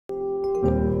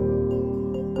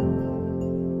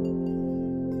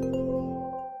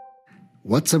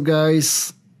What's up,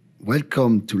 guys?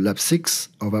 Welcome to Lab 6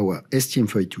 of our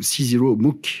STM32C0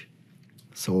 MOOC.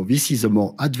 So this is a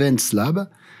more advanced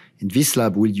lab. In this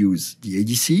lab, we'll use the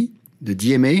ADC, the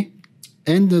DMA,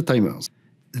 and the timers.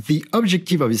 The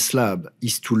objective of this lab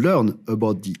is to learn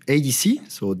about the ADC,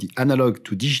 so the analog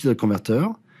to digital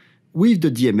converter, with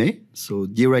the DMA, so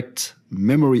direct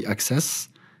memory access,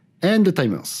 and the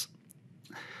timers.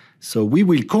 So we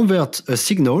will convert a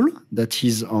signal that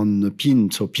is on a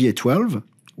pin, so PA12,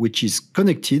 which is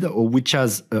connected or which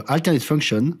has an alternate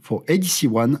function for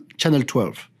ADC1 Channel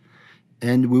 12.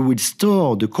 And we will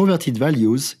store the converted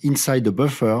values inside the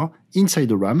buffer, inside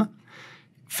the RAM,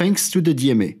 thanks to the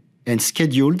DMA and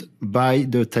scheduled by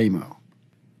the timer.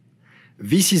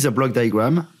 This is a block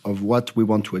diagram of what we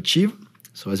want to achieve.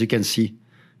 So as you can see,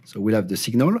 so we'll have the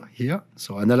signal here,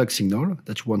 so analog signal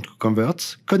that we want to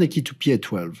convert, connected to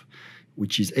PA12,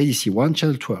 which is ADC1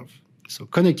 Channel 12. So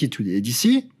connected to the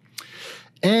ADC,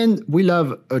 and we'll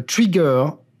have a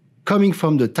trigger coming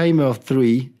from the timer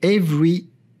 3 every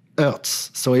hertz,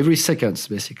 so every seconds,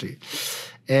 basically.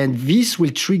 And this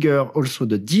will trigger also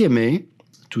the DMA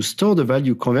to store the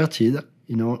value converted,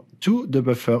 to the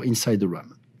buffer inside the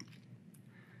RAM.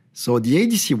 So the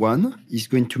ADC1 is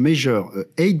going to measure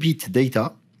 8-bit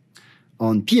data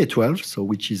on PA12, so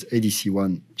which is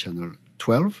ADC1 Channel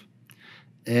 12,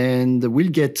 and we'll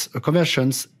get a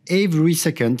conversions every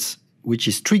second, which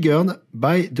is triggered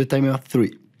by the timer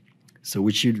 3, so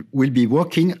which will be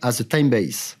working as a time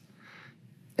base.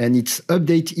 And its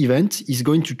update event is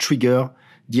going to trigger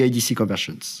the ADC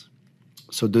conversions.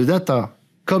 So the data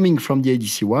coming from the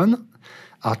ADC1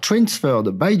 are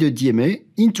transferred by the DMA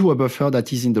into a buffer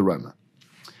that is in the RAM.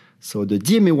 So the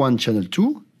DMA1 Channel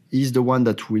 2 is the one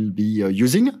that we'll be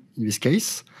using in this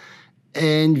case.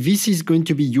 And this is going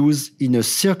to be used in a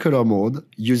circular mode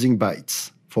using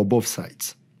bytes for both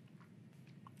sides.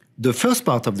 The first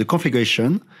part of the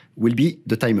configuration will be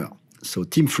the timer, so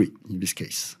TIM3 in this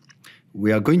case.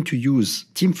 We are going to use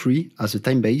TIM3 as a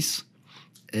time base,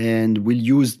 and we'll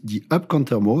use the up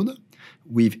counter mode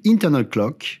with internal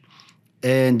clock,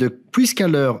 and the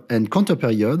prescaler and counter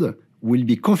period will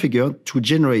be configured to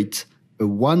generate a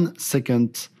 1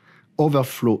 second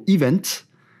overflow event,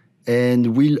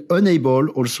 and will enable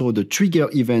also the trigger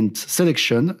event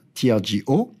selection,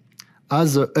 TRGO,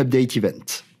 as an update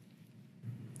event.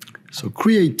 So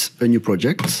create a new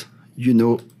project. You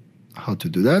know how to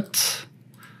do that.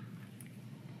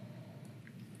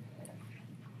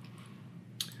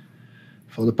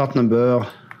 For the part number,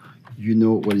 you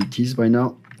know what it is by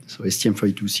now. So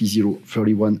STM32C0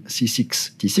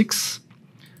 31C6T6.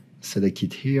 Select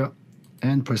it here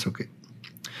and press OK.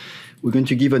 We're going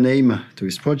to give a name to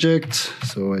this project.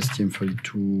 So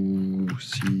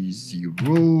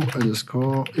STM32C0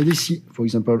 underscore ADC, for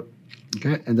example.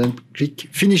 Okay, and then click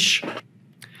Finish.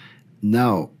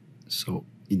 Now, so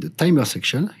in the timer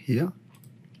section here,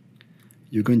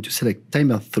 you're going to select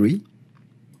timer 3.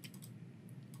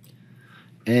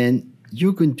 And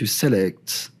you're going to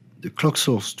select the clock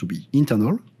source to be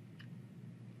internal.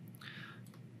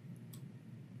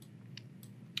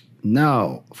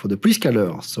 Now, for the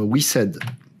prescaler, so we said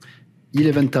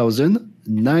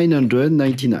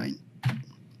 11,999.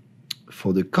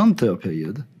 For the counter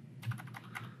period,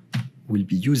 we'll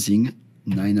be using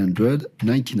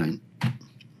 999.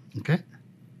 Okay,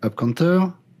 up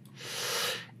counter.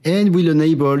 And we'll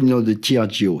enable, the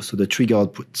TRGO, so the trigger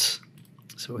output.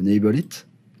 So enable it.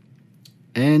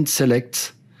 And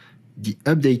select the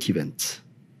update event.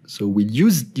 So we'll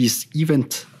use this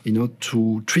event,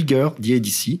 to trigger the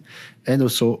ADC and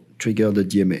also trigger the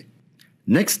DMA.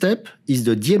 Next step is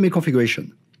the DMA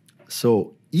configuration.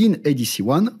 So in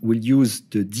ADC1, we'll use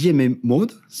the DMA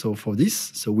mode. So for this,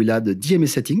 so we'll add the DMA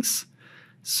settings.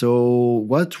 So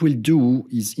what we'll do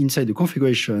is inside the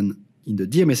configuration, in the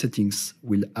DMA settings,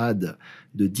 we'll add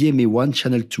the DMA1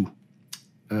 Channel 2.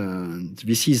 And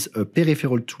this is a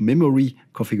peripheral to memory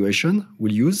configuration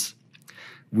we'll use.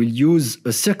 We'll use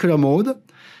a circular mode,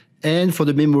 and for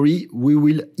the memory, we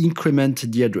will increment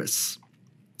the address.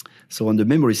 So on the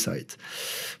memory side.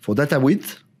 For data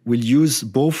width, we'll use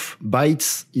both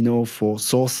bytes, for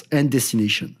source and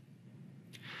destination.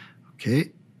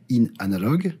 Okay, in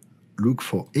analog, look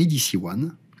for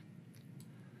ADC1.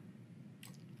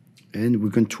 And we're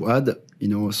going to add,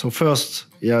 so first,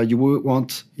 you will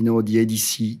want, the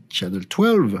ADC channel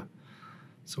 12.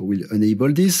 So we'll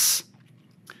enable this.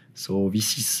 So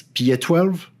this is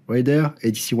PA12 right there,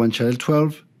 ADC1 channel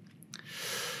 12.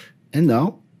 And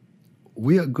now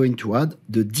we are going to add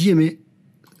the DMA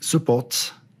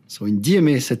support. So in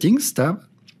DMA settings tab,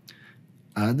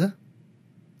 add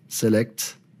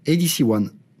select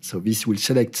ADC1. So this will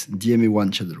select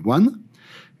DMA1 channel 1.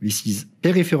 This is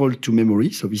peripheral to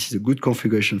memory, so this is a good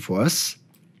configuration for us.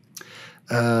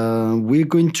 We're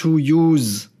going to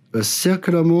use a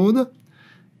circular mode,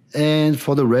 and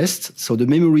for the rest, so the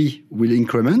memory will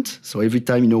increment. So every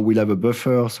time, we'll have a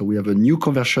buffer, so we have a new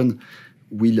conversion,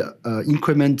 will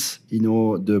increment,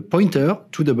 the pointer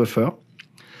to the buffer.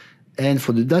 And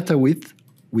for the data width,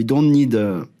 we don't need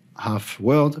a half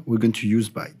word, we're going to use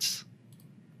bytes.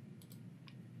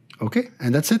 Okay,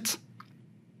 and that's it.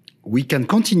 We can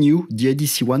continue the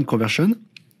ADC1 conversion.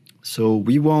 So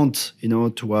we want,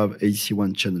 to have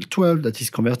ADC1 channel 12 that is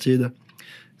converted.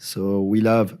 So we'll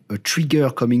have a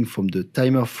trigger coming from the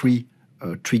timer-free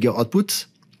trigger output.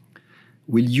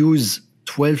 We'll use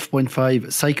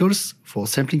 12.5 cycles for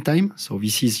sampling time. So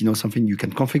this is, something you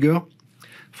can configure.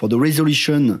 For the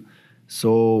resolution,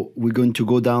 so we're going to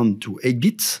go down to 8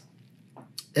 bits,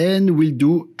 and we'll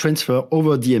do transfer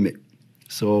over DMA.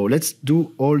 So let's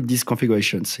do all these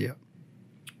configurations here.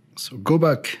 So go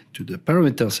back to the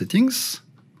parameter settings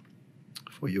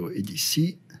for your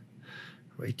ADC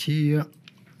right here.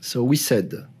 So we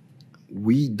said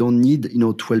we don't need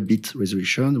 12-bit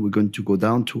resolution. We're going to go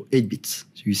down to 8 bits.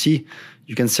 So you see,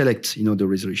 you can select the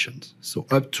resolutions. So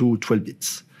up to 12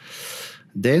 bits.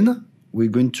 Then we're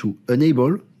going to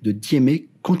enable the DMA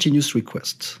continuous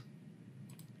request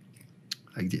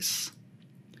like this.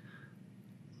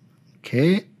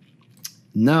 Okay.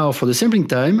 Now for the sampling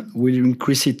time, we'll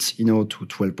increase it to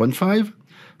 12.5.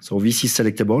 So this is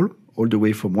selectable all the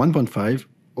way from 1.5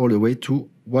 all the way to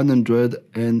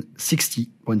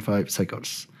 160.5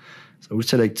 cycles. So we'll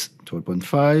select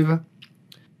 12.5.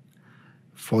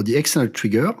 For the external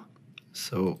trigger,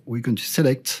 so we're going to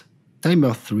select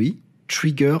timer 3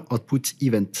 trigger output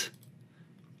event.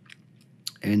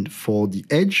 And for the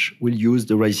edge, we'll use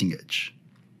the rising edge.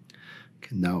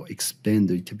 Now expand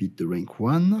a little bit the rank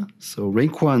 1. So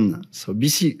rank 1, so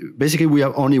basically we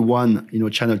have only one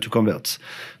channel to convert.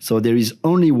 So there is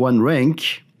only one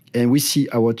rank, and we see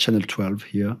our channel 12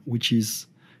 here, which is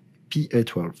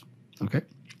PA12. Okay.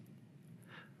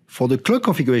 For the clock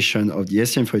configuration of the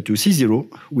STM32C0,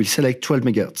 we'll select 12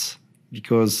 MHz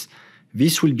because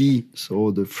this will be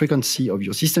the frequency of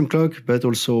your system clock, but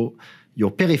also your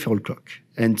peripheral clock,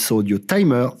 and so your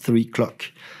timer 3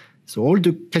 clock. So all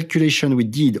the calculation we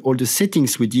did, all the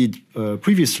settings we did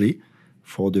previously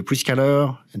for the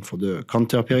prescaler and for the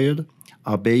counter period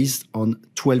are based on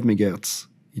 12 MHz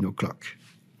clock.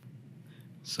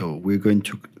 So we're going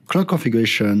to clock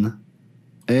configuration,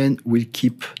 and we'll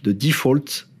keep the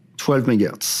default 12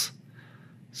 MHz.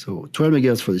 So 12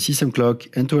 MHz for the system clock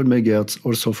and 12 MHz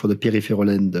also for the peripheral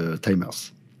and the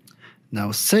timers.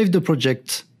 Now save the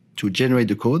project to generate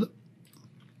the code.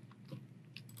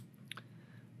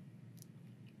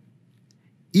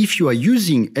 If you are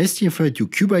using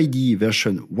STM32CubeIDE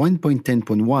version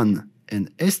 1.10.1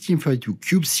 and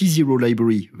STM32CubeC0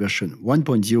 library version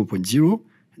 1.0.0,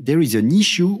 there is an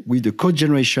issue with the code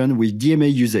generation with DMA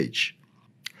usage.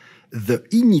 The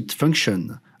init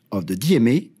function of the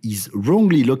DMA is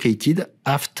wrongly located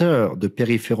after the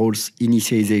peripheral's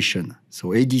initialization, so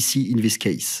ADC in this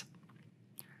case.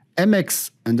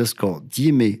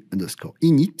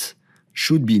 mx_DMA_init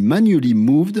should be manually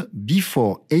moved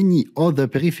before any other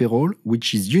peripheral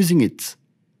which is using it.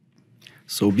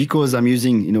 So because I'm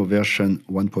using version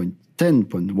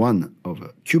 1.10.1 of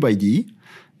CubeIDE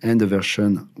and the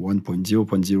version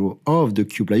 1.0.0 of the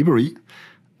Cube library,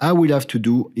 I will have to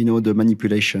do the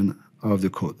manipulation of the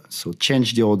code. So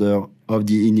change the order of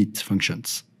the init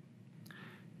functions.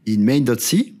 In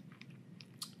main.c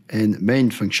and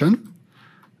main function,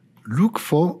 look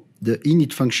for the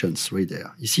init functions right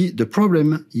there. You see, the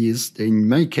problem is that in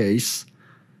my case,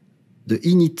 the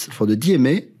init for the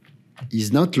DMA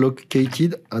is not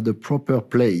located at the proper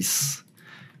place.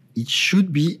 It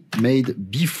should be made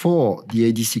before the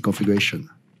ADC configuration.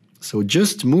 So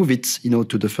just move it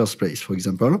to the first place, for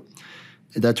example.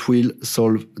 That will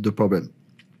solve the problem.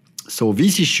 So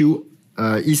this issue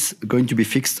is going to be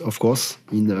fixed, of course,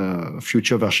 in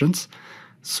future versions.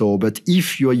 So, but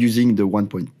if you are using the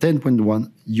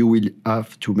 1.10.1, you will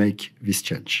have to make this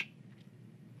change.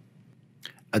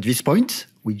 At this point,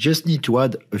 we just need to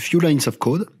add a few lines of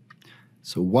code.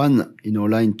 So one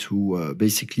line to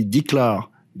basically declare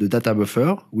the data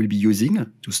buffer we'll be using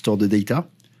to store the data,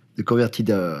 the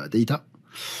converted data.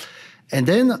 And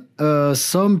then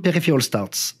some peripheral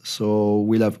starts. So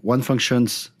we'll have one function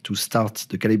to start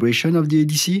the calibration of the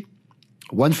ADC,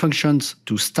 one function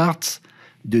to start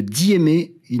the DMA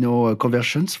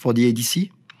conversions for the ADC,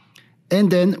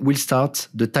 and then we'll start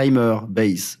the timer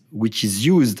base, which is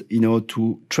used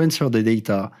to transfer the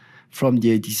data from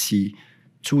the ADC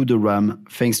to the RAM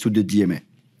thanks to the DMA.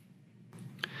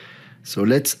 So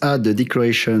let's add the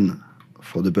declaration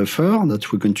for the buffer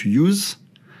that we're going to use.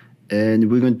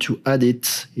 And we're going to add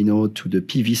it, to the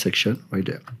PV section right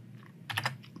there.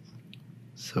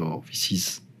 So this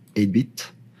is 8-bit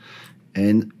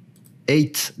and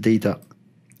 8 data.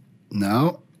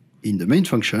 Now, in the main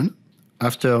function,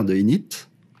 after the init,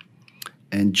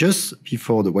 and just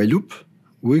before the while loop,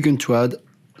 we're going to add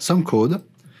some code.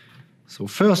 So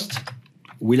first,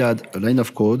 we'll add a line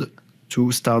of code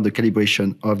to start the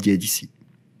calibration of the ADC.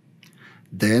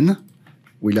 Then,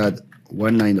 we'll add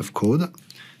one line of code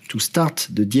to start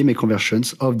the DMA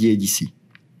conversions of the ADC.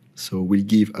 So we'll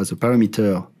give as a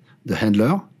parameter the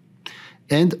handler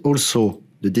and also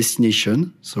the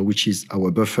destination, so which is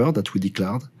our buffer that we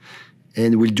declared.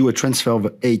 And we'll do a transfer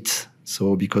of 8.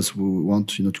 So because we want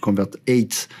to convert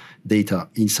 8 data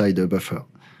inside the buffer.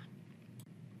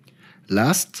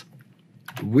 Last,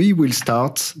 we will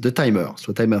start the timer.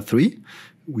 So timer 3,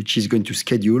 which is going to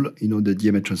schedule the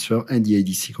DMA transfer and the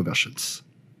ADC conversions.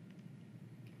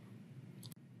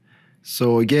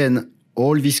 So again,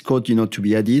 all this code to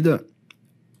be added,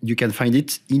 you can find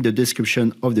it in the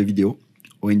description of the video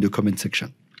or in the comment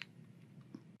section.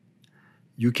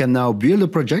 You can now build a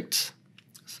project.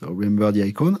 So remember the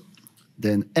icon.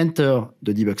 Then enter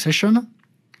the debug session.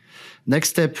 Next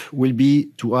step will be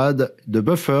to add the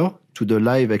buffer to the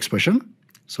live expression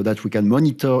so that we can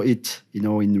monitor it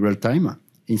in real time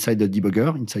inside the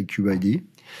debugger, inside CubeIDE.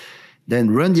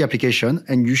 Then run the application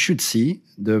and you should see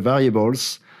the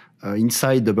variables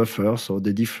inside the buffer, so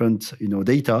the different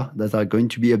data that are going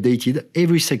to be updated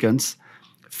every second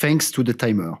thanks to the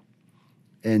timer.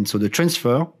 And so the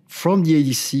transfer from the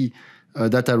ADC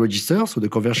data register, so the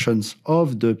conversions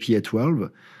of the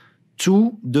PA12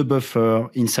 to the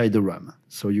buffer inside the RAM.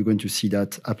 So you're going to see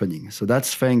that happening. So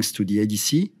that's thanks to the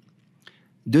ADC,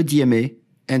 the DMA,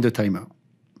 and the timer.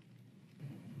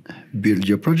 Build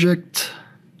your project.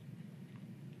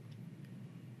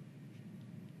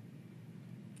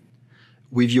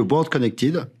 With your board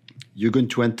connected, you're going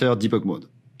to enter debug mode.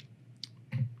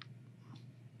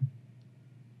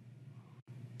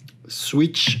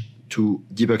 Switch to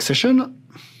debug session.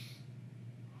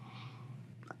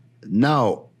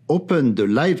 Now open the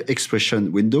live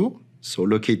expression window, so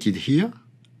located here.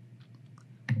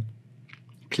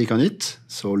 Click on it,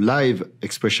 so live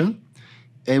expression.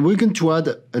 And we're going to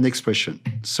add an expression.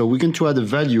 So we're going to add a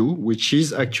value, which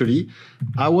is actually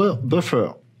our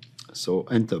buffer. So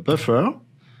enter buffer,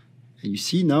 and you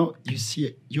see now, you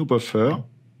see your buffer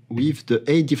with the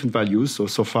 8 different values. So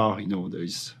far, there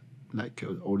is like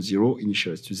all 0,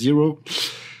 initialize to 0.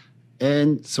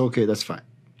 And so, okay, that's fine.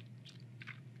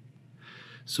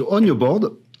 So on your board,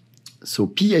 so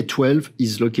PA12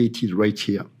 is located right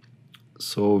here.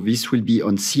 So this will be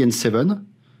on CN7.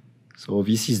 So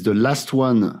this is the last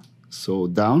one, so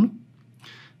down,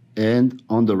 and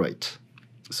on the right.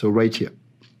 So right here.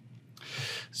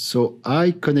 So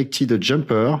I connected a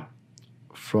jumper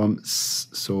from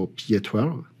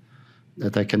PA12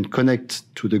 that I can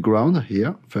connect to the ground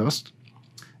here first.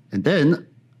 And then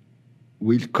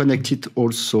we'll connect it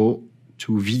also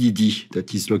to VDD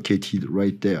that is located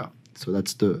right there. So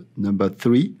that's the number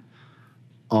 3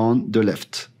 on the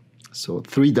left. So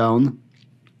 3 down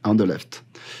on the left.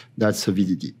 That's a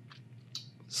VDD.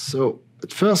 So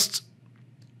at first,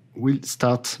 we'll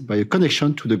start by a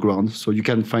connection to the ground. So you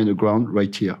can find a ground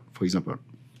right here, for example.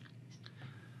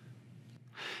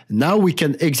 Now we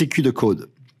can execute the code.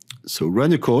 So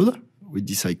run a code with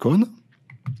this icon.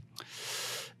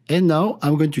 And now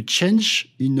I'm going to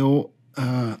change,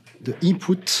 the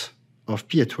input of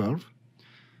PA12.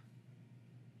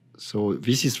 So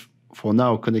this is for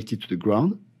now connected to the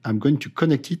ground. I'm going to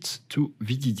connect it to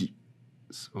VDD.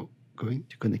 So going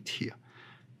to connect here.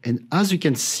 And as you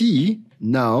can see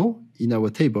now in our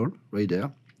table right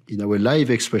there, in our live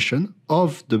expression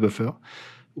of the buffer,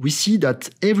 we see that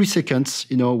every second,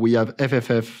 we have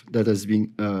FFF that has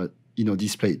been,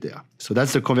 displayed there. So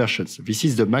that's the conversions. This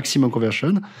is the maximum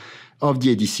conversion of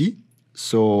the ADC.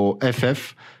 So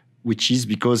FF, which is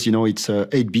because, it's a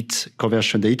 8-bit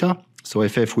conversion data. So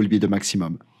FF will be the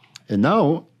maximum. And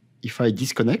now, if I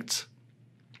disconnect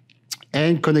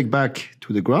and connect back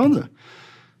to the ground,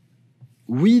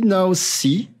 we now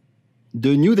see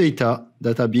the new data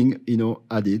that are being,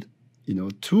 added,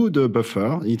 to the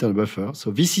buffer, internal buffer.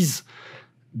 So this is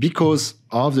because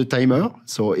of the timer,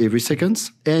 so every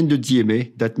second, and the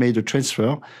DMA that made the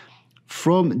transfer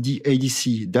from the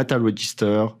ADC data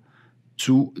register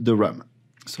to the RAM.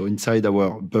 So inside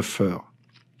our buffer.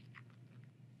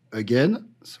 Again,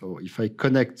 so if I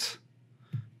connect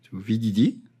to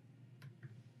VDD,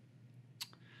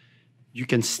 you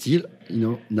can still,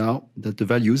 now that the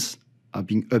values are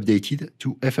being updated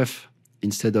to FF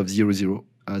instead of 00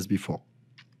 as before.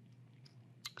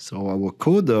 So our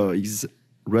code is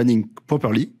running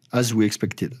properly as we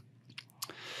expected.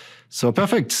 So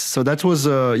perfect. So that was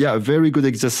a very good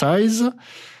exercise.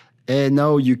 And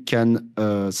now you can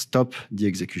stop the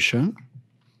execution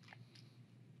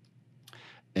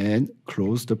and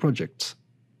close the project.